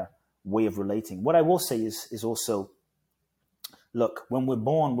entire way of relating. What I will say is also, look, when we're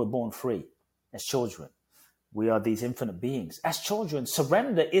born free as children. We are these infinite beings. As children,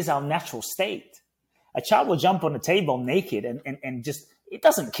 surrender is our natural state. A child will jump on the table naked and just, it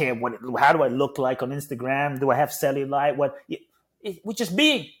doesn't care how do I look like on Instagram? Do I have cellulite? We're just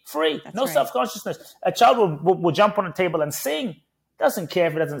being free. That's no right. Self-consciousness. A child will jump on a table and sing. Doesn't care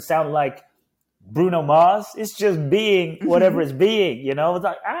if it doesn't sound like Bruno Mars. It's just being whatever it's being, It's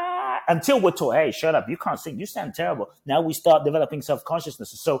like, until we're told, hey, shut up, you can't sing, you sound terrible. Now we start developing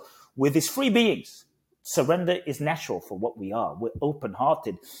self-consciousness. So we're these free beings. Surrender is natural for what we are. We're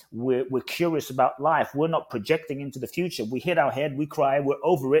open-hearted. We're curious about life. We're not projecting into the future. We hit our head, we cry, we're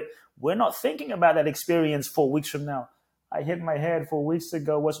over it. We're not thinking about that experience 4 weeks from now. I hit my head 4 weeks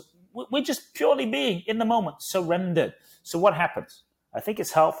ago. We're just purely being in the moment, surrendered. So what happens? I think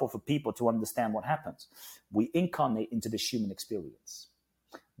it's helpful for people to understand what happens. We incarnate into this human experience.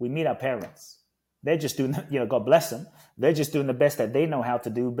 We meet our parents. They're just doing, God bless them. They're just doing the best that they know how to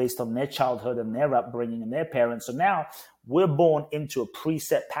do based on their childhood and their upbringing and their parents. So now we're born into a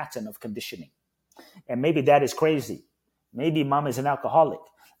preset pattern of conditioning. And maybe that is crazy. Maybe mom is an alcoholic.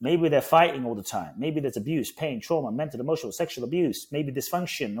 Maybe they're fighting all the time. Maybe there's abuse, pain, trauma, mental, emotional, sexual abuse. Maybe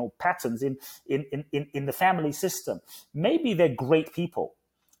dysfunction or patterns in the family system. Maybe they're great people,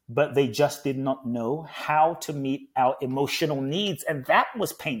 but they just did not know how to meet our emotional needs. And that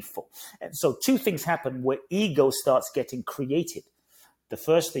was painful. And so 2 things happen where ego starts getting created. The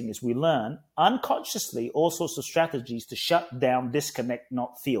first thing is we learn unconsciously all sorts of strategies to shut down, disconnect,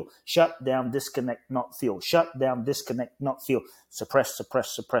 not feel. Shut down, disconnect, not feel. Shut down, disconnect, not feel. Suppress,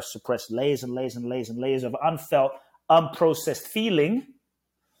 suppress, suppress, suppress. Layers and layers and layers and layers of unfelt, unprocessed feeling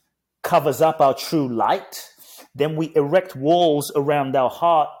covers up our true light. Then we erect walls around our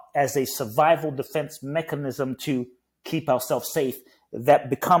heart as a survival defense mechanism to keep ourselves safe. That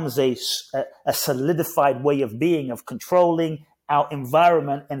becomes a solidified way of being, of controlling our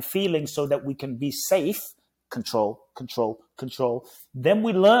environment and feeling so that we can be safe. Control, control, control. Then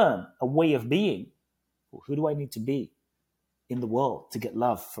we learn a way of being. Well, who do I need to be in the world to get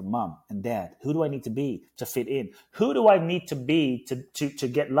love from mom and dad? Who do I need to be to fit in? Who do I need to be to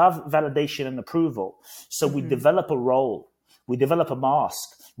get love, validation, and approval? So we develop a role. We develop a mask.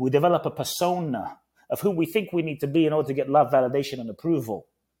 We develop a persona of who we think we need to be in order to get love, validation, and approval.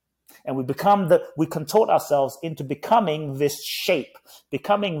 And we contort ourselves into becoming this shape,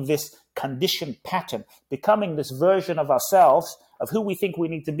 becoming this conditioned pattern, becoming this version of ourselves of who we think we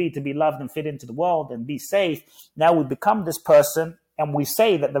need to be loved and fit into the world and be safe. Now we become this person and we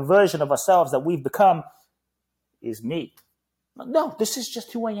say that the version of ourselves that we've become is me. No, this is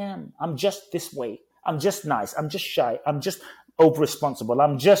just who I am. I'm just this way. I'm just nice. I'm just shy. I'm just over-responsible.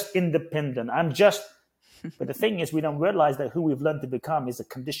 I'm just independent. But the thing is, we don't realize that who we've learned to become is a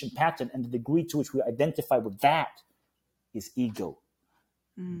conditioned pattern, and the degree to which we identify with that is ego.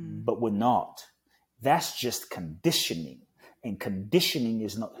 But we're not. That's just conditioning. And conditioning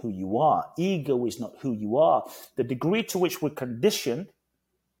is not who you are. Ego is not who you are. The degree to which we're conditioned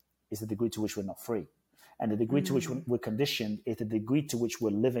is the degree to which we're not free. And the degree to which we're conditioned is the degree to which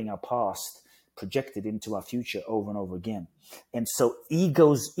we're living our past projected into our future over and over again. And so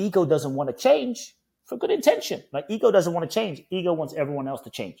ego doesn't want to change. For good intention. Like ego doesn't want to change. Ego wants everyone else to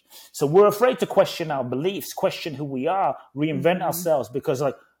change. So we're afraid to question our beliefs, question who we are, reinvent ourselves, because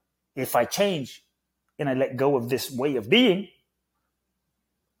like if I change and I let go of this way of being,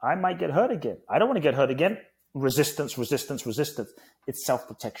 I might get hurt again. I don't want to get hurt again. Resistance, resistance, resistance. It's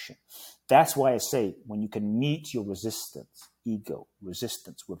self-protection. That's why I say when you can meet your resistance, ego,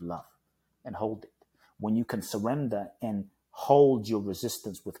 resistance with love and hold it. When you can surrender and hold your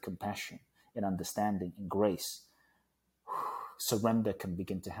resistance with compassion and understanding and grace, surrender can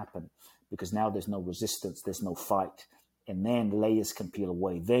begin to happen, because now there's no resistance, there's no fight, and then layers can peel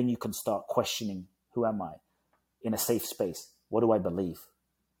away. Then you can start questioning, who am I? In a safe space, what do I believe?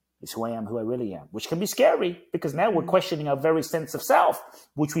 Is who I am, who I really am, which can be scary, because now we're questioning our very sense of self,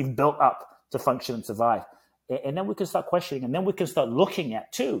 which we've built up to function and survive. And then we can start questioning, and then we can start looking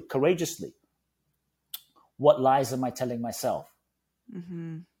at, too, courageously, what lies am I telling myself?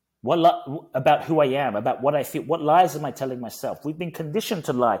 About who I am, about what I feel, what lies am I telling myself? We've been conditioned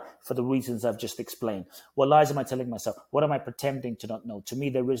to lie for the reasons I've just explained. What lies am I telling myself? What am I pretending to not know? To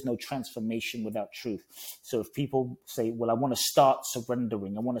me, there is no transformation without truth. So if people say, well, I want to start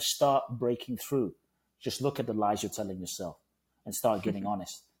surrendering, I want to start breaking through, just look at the lies you're telling yourself and start getting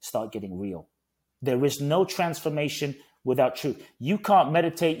honest, start getting real. There is no transformation without truth. You can't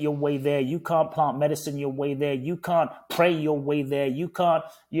meditate your way there. You can't plant medicine your way there. You can't pray your way there. You can't,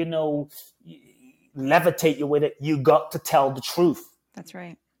 levitate your way there. You got to tell the truth. That's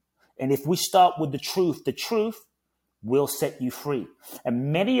right. And if we start with the truth will set you free.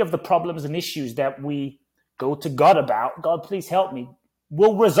 And many of the problems and issues that we go to God about, God, please help me,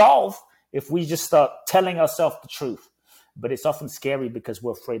 will resolve if we just start telling ourselves the truth. But it's often scary because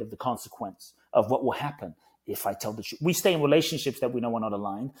we're afraid of the consequence of what will happen if I tell the truth. We stay in relationships that we know are not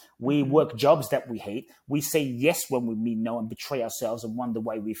aligned. We work jobs that we hate. We say yes when we mean no and betray ourselves and wonder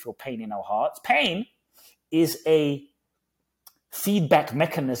why we feel pain in our hearts. Pain is a feedback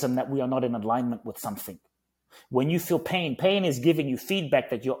mechanism that we are not in alignment with something. When you feel pain, pain is giving you feedback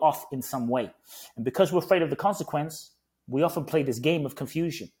that you're off in some way. And because we're afraid of the consequence, we often play this game of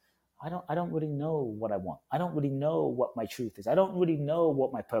confusion. I don't really know what I want. I don't really know what my truth is. I don't really know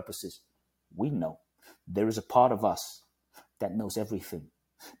what my purpose is. We know. There is a part of us that knows everything,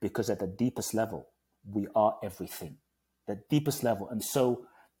 because at the deepest level, we are everything. The deepest level. And so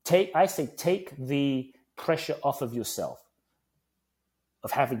take the pressure off of yourself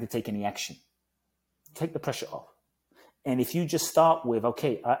of having to take any action. Take the pressure off. And if you just start with,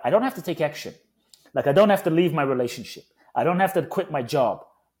 okay, I don't have to take action. Like, I don't have to leave my relationship. I don't have to quit my job,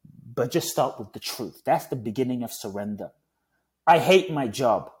 but just start with the truth. That's the beginning of surrender. I hate my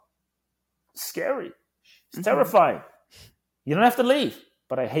job. It's scary. It's terrifying. You don't have to leave,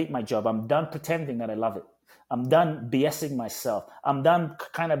 but I hate my job. I'm done pretending that I love it. I'm done BSing myself. I'm done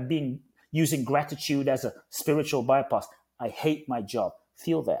kind of using gratitude as a spiritual bypass. I hate my job.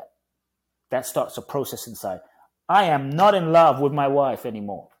 Feel that. That starts a process inside. I am not in love with my wife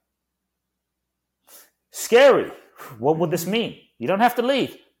anymore. Scary. What would this mean? You don't have to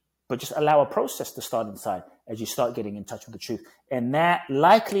leave, but just allow a process to start inside as you start getting in touch with the truth. And that,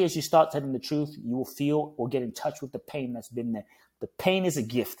 likely as you start telling the truth, you will feel or get in touch with the pain that's been there. The pain is a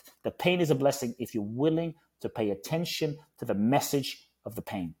gift. The pain is a blessing if you're willing to pay attention to the message of the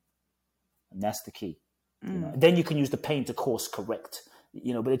pain. And that's the key. You know? Then you can use the pain to course correct.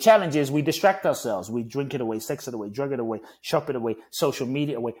 But the challenge is we distract ourselves. We drink it away, sex it away, drug it away, shop it away, social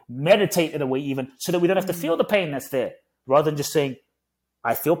media away, meditate it away even, so that we don't have to feel the pain that's there. Rather than just saying,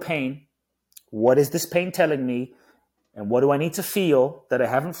 I feel pain. What is this pain telling me? And what do I need to feel that I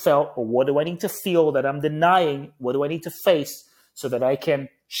haven't felt? Or what do I need to feel that I'm denying? What do I need to face so that I can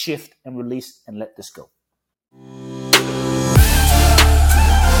shift and release and let this go?